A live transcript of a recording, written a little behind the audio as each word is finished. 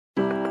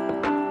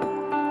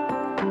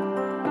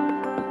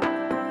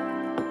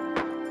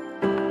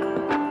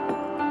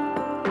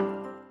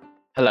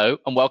Hello,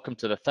 and welcome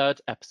to the third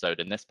episode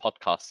in this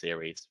podcast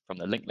series from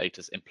the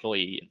Linklaters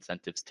Employee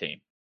Incentives team.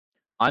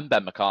 I'm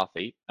Ben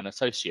McCarthy, an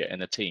associate in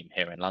the team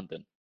here in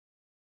London.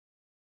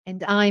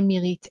 And I'm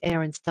Mirit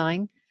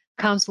Ehrenstein,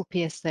 Counsel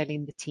PSL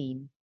in the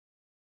team.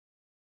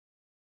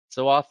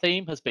 So our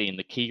theme has been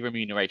the key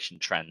remuneration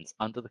trends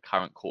under the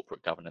current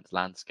corporate governance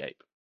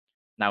landscape.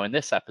 Now in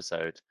this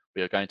episode,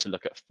 we are going to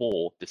look at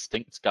 4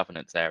 distinct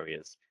governance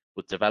areas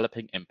with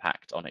developing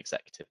impact on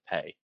executive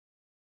pay.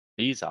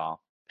 These are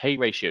pay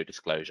ratio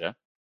disclosure,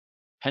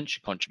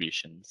 pension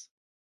contributions,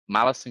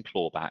 malus and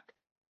clawback,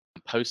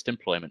 and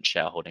post-employment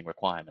shareholding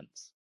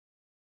requirements.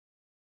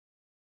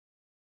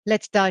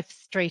 Let's dive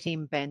straight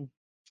in, Ben.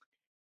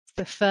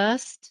 So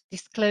first,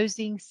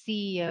 disclosing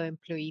CEO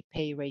employee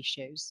pay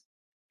ratios.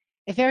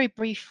 A very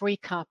brief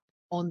recap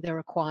on the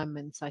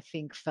requirements, I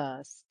think,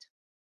 first.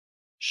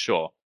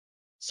 Sure.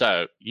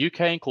 So UK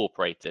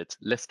incorporated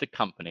listed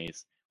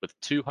companies with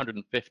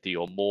 250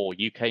 or more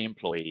UK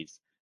employees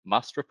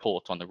must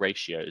report on the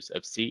ratios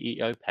of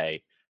CEO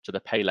pay to the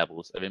pay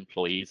levels of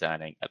employees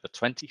earning at the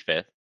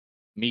 25th,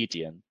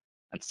 median,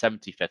 and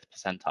 75th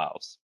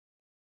percentiles.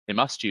 They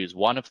must use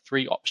one of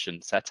 3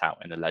 options set out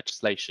in the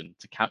legislation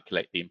to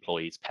calculate the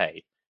employee's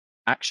pay: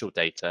 actual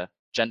data,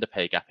 gender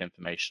pay gap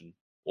information,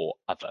 or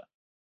other.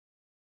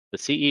 The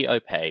CEO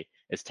pay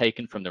is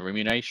taken from the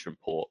remuneration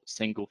report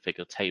single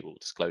figure table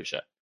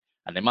disclosure,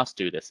 and they must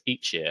do this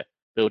each year,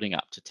 building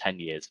up to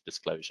 10 years of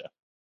disclosure.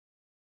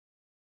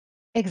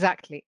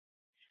 Exactly.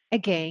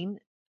 Again,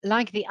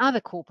 like the other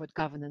corporate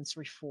governance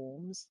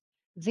reforms,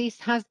 this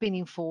has been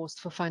enforced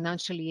for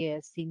financial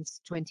years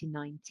since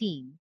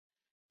 2019,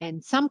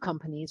 and some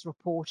companies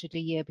reported a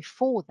year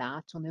before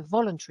that on a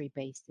voluntary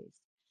basis.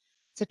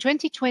 So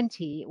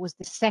 2020 was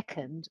the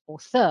second or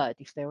third,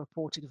 if they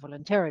reported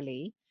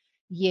voluntarily,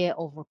 year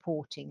of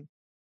reporting.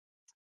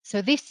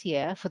 So this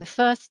year, for the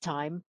first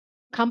time,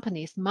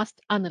 companies must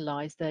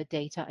analyze their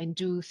data and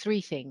do 3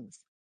 things.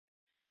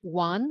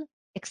 1,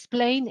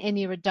 explain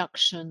any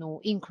reduction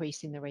or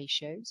increase in the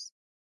ratios.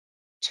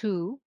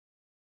 2,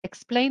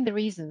 explain the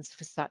reasons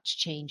for such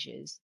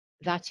changes.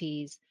 That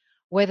is,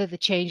 whether the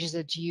changes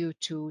are due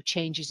to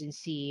changes in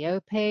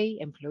CEO pay,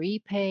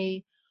 employee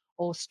pay,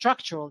 or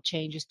structural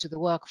changes to the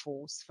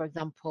workforce, for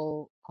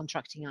example,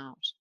 contracting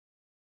out.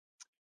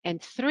 And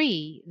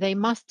 3, they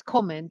must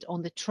comment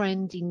on the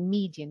trend in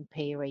median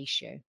pay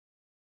ratio.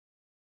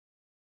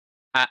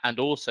 And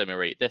also,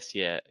 Marie, this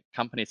year,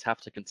 companies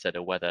have to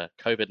consider whether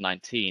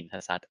COVID-19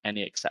 has had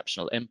any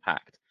exceptional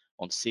impact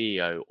on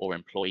CEO or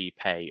employee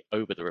pay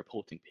over the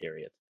reporting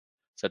period,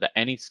 so that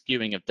any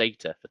skewing of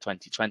data for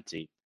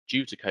 2020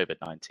 due to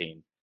COVID-19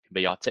 can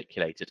be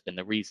articulated in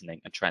the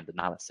reasoning and trend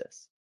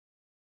analysis.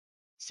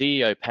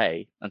 CEO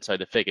pay, and so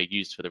the figure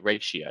used for the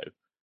ratio,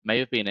 may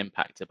have been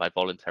impacted by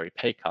voluntary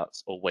pay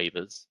cuts or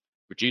waivers,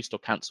 reduced or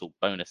cancelled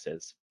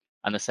bonuses,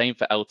 and the same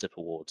for LTIP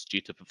awards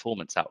due to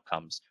performance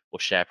outcomes or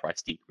share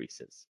price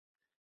decreases.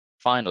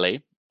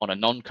 Finally, on a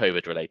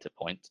non-COVID related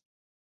point,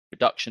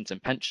 reductions in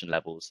pension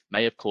levels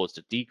may have caused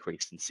a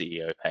decrease in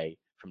CEO pay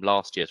from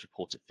last year's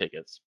reported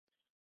figures.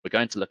 We're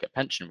going to look at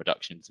pension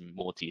reductions in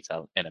more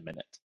detail in a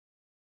minute.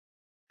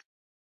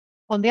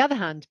 On the other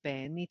hand,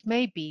 Ben, it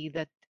may be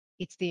that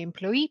it's the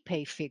employee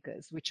pay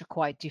figures which are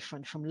quite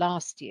different from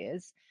last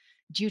year's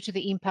due to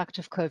the impact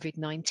of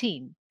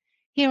COVID-19.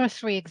 Here are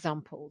 3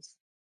 examples.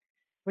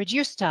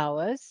 Reduced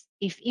hours,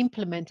 if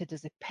implemented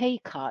as a pay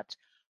cut,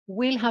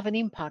 will have an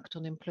impact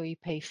on employee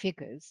pay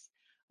figures,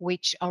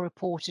 which are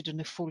reported on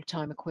a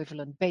full-time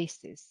equivalent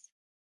basis.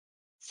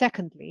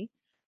 Secondly,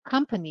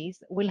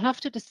 companies will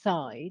have to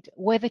decide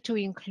whether to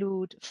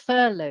include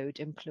furloughed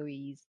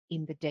employees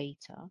in the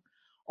data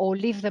or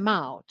leave them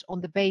out on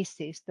the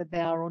basis that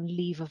they are on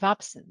leave of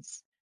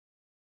absence.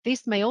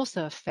 This may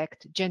also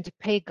affect gender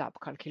pay gap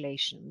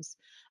calculations,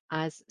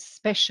 as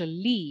special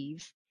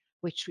leave,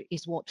 which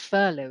is what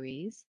furlough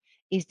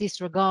is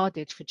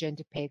disregarded for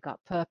gender pay gap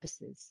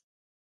purposes.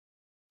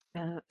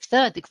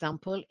 Third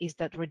example is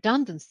that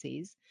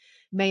redundancies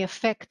may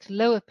affect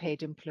lower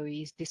paid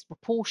employees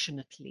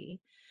disproportionately,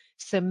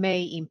 so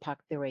may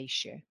impact the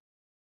ratio.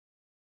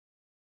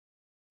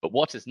 But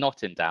what is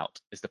not in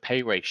doubt is the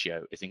pay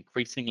ratio is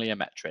increasingly a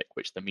metric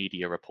which the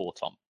media report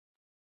on.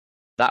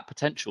 That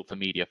potential for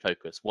media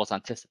focus was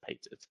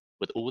anticipated,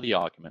 with all the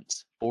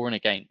arguments for and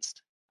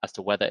against as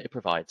to whether it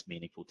provides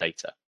meaningful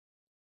data.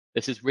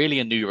 This is really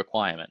a new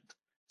requirement,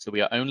 so we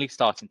are only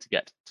starting to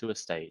get to a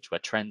stage where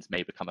trends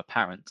may become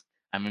apparent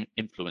and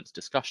influence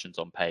discussions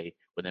on pay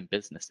within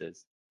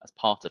businesses as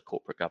part of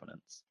corporate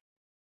governance.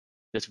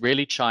 This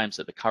really chimes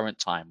at the current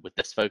time with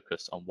this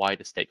focus on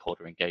wider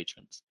stakeholder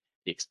engagement,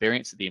 the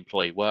experience of the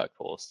employee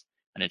workforce,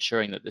 and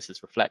ensuring that this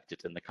is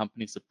reflected in the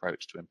company's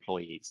approach to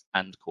employees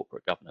and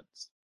corporate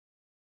governance.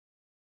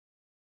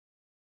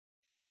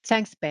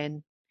 Thanks,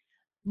 Ben.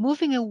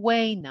 Moving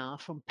away now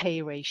from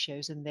pay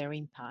ratios and their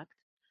impact,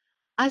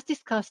 as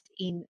discussed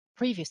in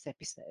previous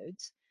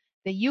episodes,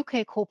 the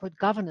UK Corporate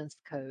Governance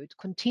Code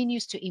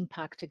continues to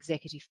impact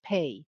executive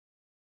pay.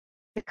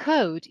 The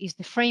code is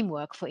the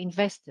framework for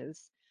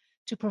investors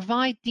to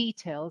provide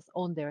details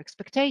on their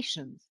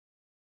expectations.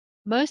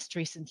 Most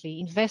recently,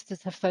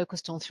 investors have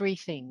focused on three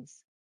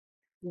things.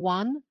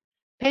 One,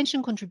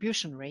 pension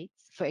contribution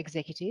rates for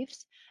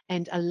executives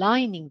and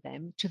aligning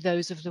them to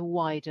those of the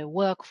wider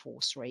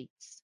workforce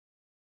rates.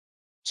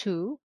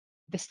 Two,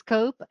 the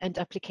scope and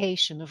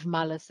application of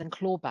malus and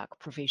clawback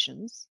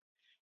provisions.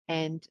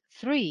 And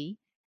three,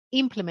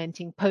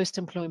 implementing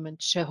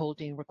post-employment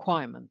shareholding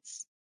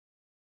requirements.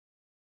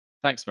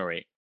 Thanks,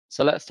 Marie.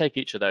 So let's take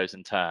each of those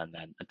in turn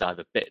then and dive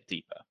a bit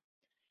deeper.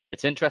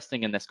 It's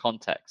interesting in this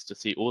context to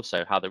see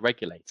also how the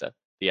regulator,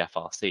 the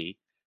FRC,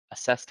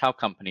 assessed how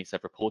companies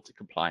have reported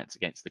compliance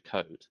against the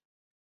code.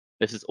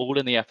 This is all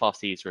in the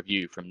FRC's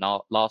review from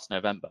last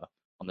November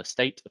on the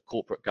state of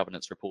corporate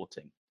governance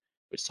reporting,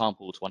 which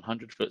sampled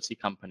 100 FTSE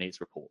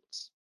companies'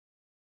 reports.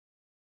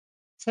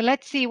 So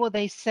let's see what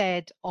they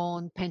said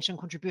on pension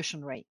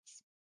contribution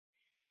rates.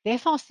 The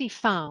FRC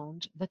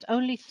found that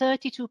only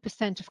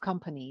 32% of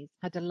companies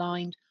had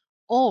aligned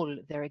all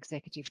their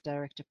executive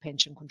director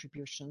pension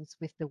contributions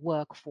with the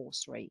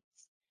workforce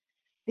rates.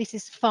 This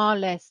is far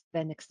less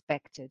than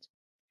expected.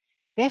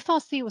 The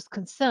FRC was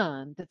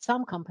concerned that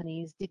some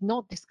companies did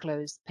not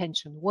disclose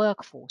pension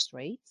workforce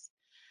rates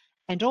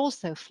and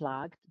also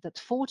flagged that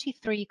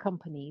 43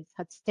 companies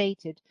had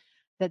stated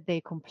that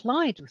they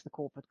complied with the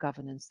corporate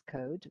governance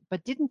code,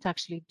 but didn't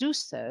actually do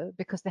so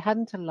because they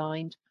hadn't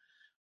aligned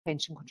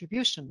pension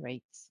contribution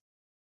rates.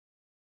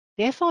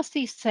 The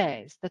FRC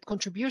says that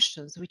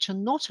contributions which are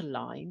not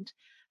aligned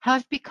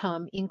have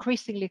become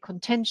increasingly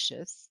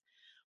contentious,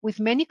 with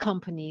many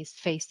companies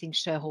facing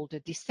shareholder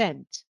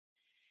dissent.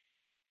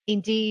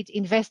 Indeed,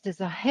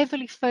 investors are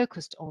heavily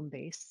focused on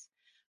this,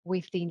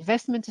 with the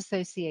Investment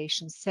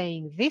Association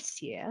saying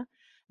this year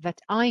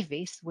that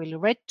IVIS will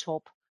red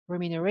top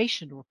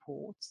remuneration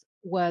reports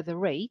where the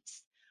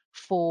rates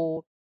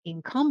for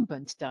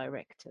incumbent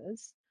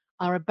directors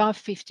are above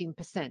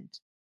 15%.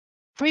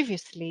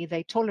 Previously,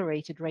 they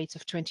tolerated rates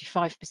of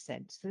 25%,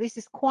 so this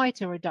is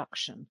quite a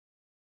reduction.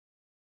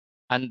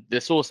 And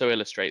this also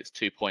illustrates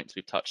 2 points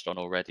we've touched on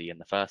already in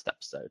the first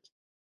episode.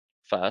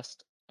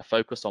 First, a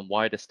focus on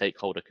wider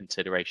stakeholder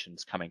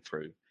considerations coming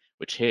through,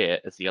 which here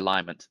is the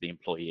alignment to the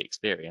employee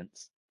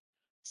experience.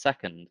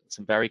 Second,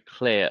 some very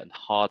clear and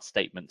hard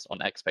statements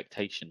on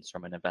expectations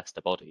from an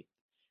investor body,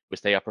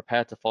 which they are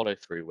prepared to follow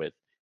through with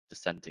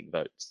dissenting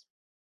votes.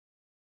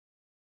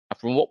 And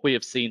from what we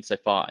have seen so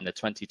far in the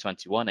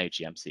 2021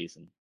 AGM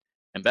season,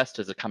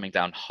 investors are coming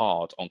down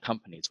hard on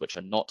companies which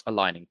are not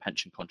aligning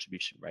pension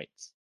contribution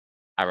rates.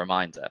 A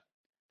reminder,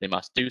 they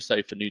must do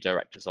so for new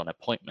directors on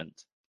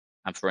appointment,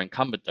 and for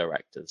incumbent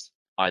directors,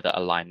 either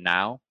align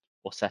now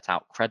or set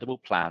out credible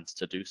plans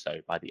to do so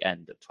by the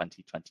end of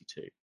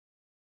 2022,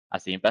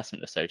 as the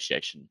Investment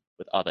Association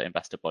with other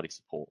investor body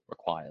support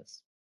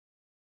requires.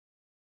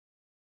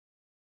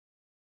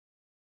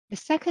 The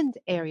second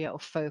area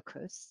of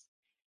focus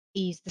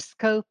is the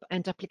scope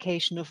and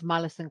application of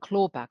malus and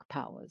clawback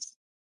powers.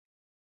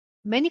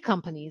 Many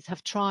companies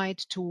have tried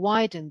to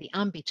widen the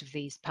ambit of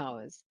these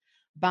powers,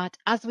 but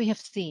as we have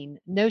seen,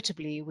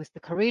 notably with the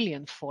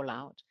Carillion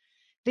fallout,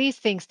 these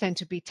things tend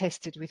to be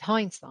tested with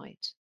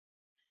hindsight.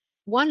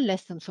 One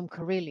lesson from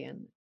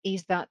Carillion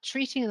is that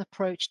treating an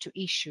approach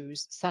to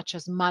issues such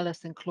as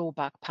malus and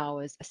clawback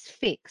powers as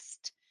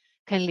fixed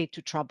can lead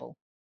to trouble.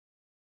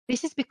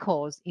 This is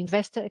because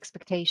investor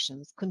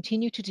expectations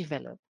continue to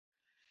develop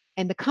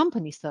and the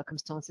company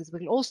circumstances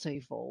will also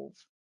evolve.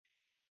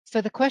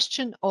 So the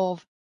question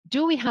of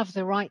do we have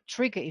the right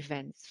trigger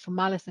events for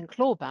malus and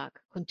clawback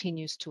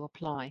continues to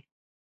apply.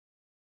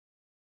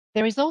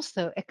 There is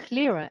also a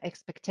clearer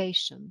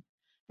expectation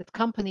that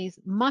companies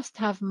must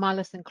have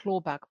malus and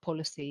clawback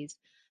policies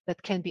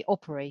that can be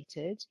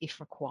operated if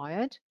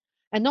required,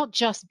 and not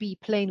just be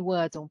plain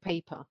words on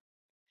paper.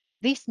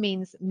 This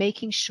means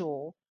making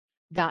sure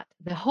that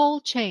the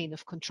whole chain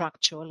of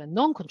contractual and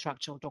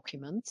non-contractual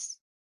documents,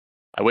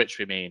 By which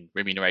we mean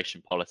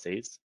remuneration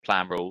policies,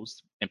 plan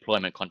rules,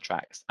 employment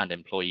contracts, and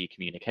employee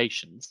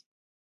communications.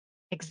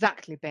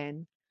 exactly,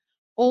 Ben,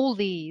 all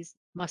these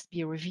must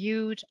be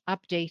reviewed,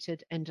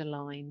 updated, and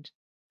aligned.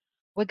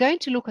 We're going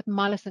to look at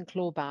malus and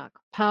clawback,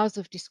 powers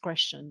of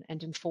discretion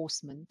and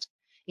enforcement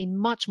in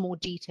much more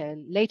detail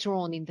later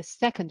on in the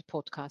second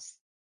podcast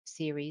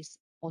series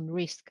on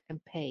risk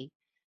and pay.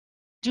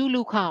 Do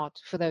look out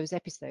for those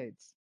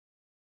episodes.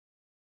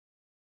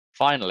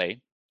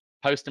 Finally,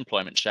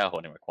 post-employment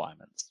shareholding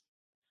requirements.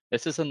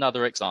 This is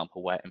another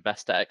example where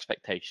investor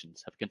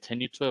expectations have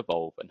continued to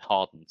evolve and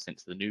harden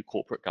since the new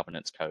corporate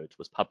governance code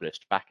was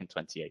published back in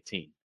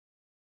 2018.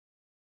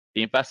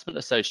 The Investment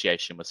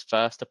Association was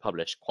first to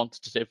publish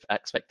quantitative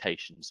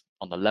expectations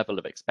on the level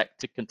of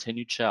expected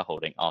continued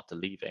shareholding after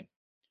leaving.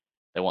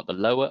 They want the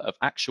lower of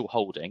actual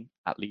holding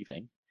at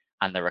leaving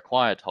and the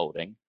required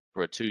holding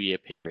for a 2-year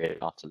period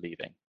after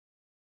leaving.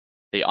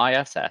 The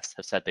ISS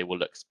have said they will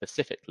look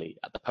specifically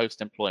at the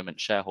post-employment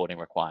shareholding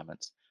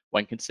requirements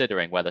when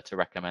considering whether to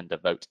recommend a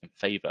vote in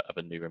favour of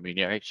a new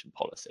remuneration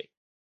policy.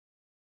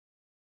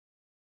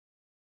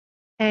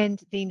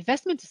 And the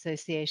Investment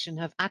Association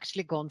have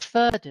actually gone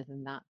further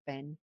than that,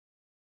 Ben.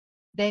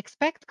 They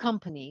expect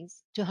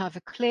companies to have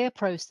a clear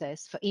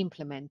process for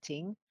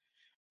implementing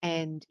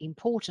and,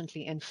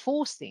 importantly,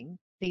 enforcing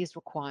these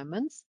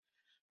requirements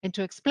and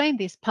to explain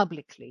this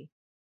publicly.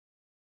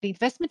 The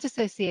Investment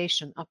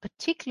Association are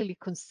particularly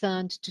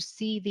concerned to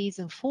see these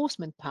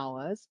enforcement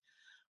powers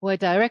where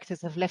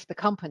directors have left the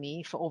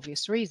company for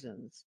obvious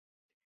reasons.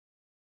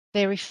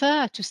 They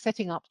refer to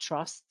setting up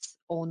trusts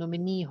or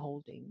nominee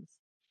holdings.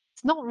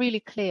 It's not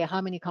really clear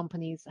how many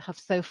companies have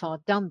so far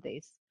done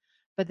this,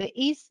 but there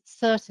is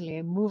certainly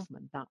a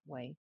movement that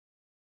way.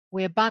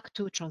 We're back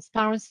to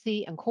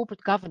transparency and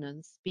corporate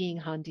governance being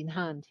hand in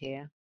hand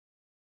here.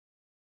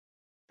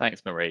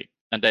 Thanks, Marie.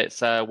 And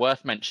it's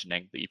worth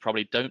mentioning that you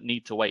probably don't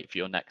need to wait for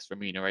your next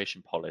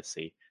remuneration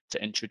policy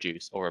to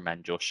introduce or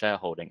amend your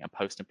shareholding and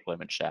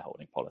post-employment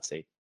shareholding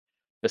policy.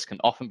 This can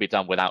often be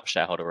done without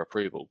shareholder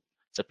approval,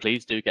 so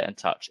please do get in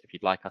touch if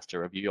you'd like us to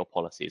review your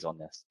policies on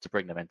this to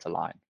bring them into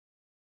line.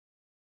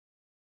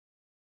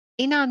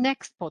 In our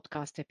next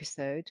podcast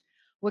episode,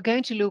 we're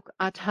going to look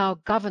at how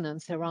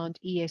governance around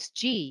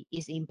ESG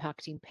is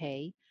impacting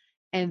pay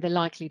and the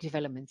likely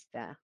developments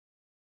there.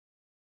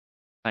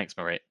 Thanks,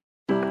 Marie.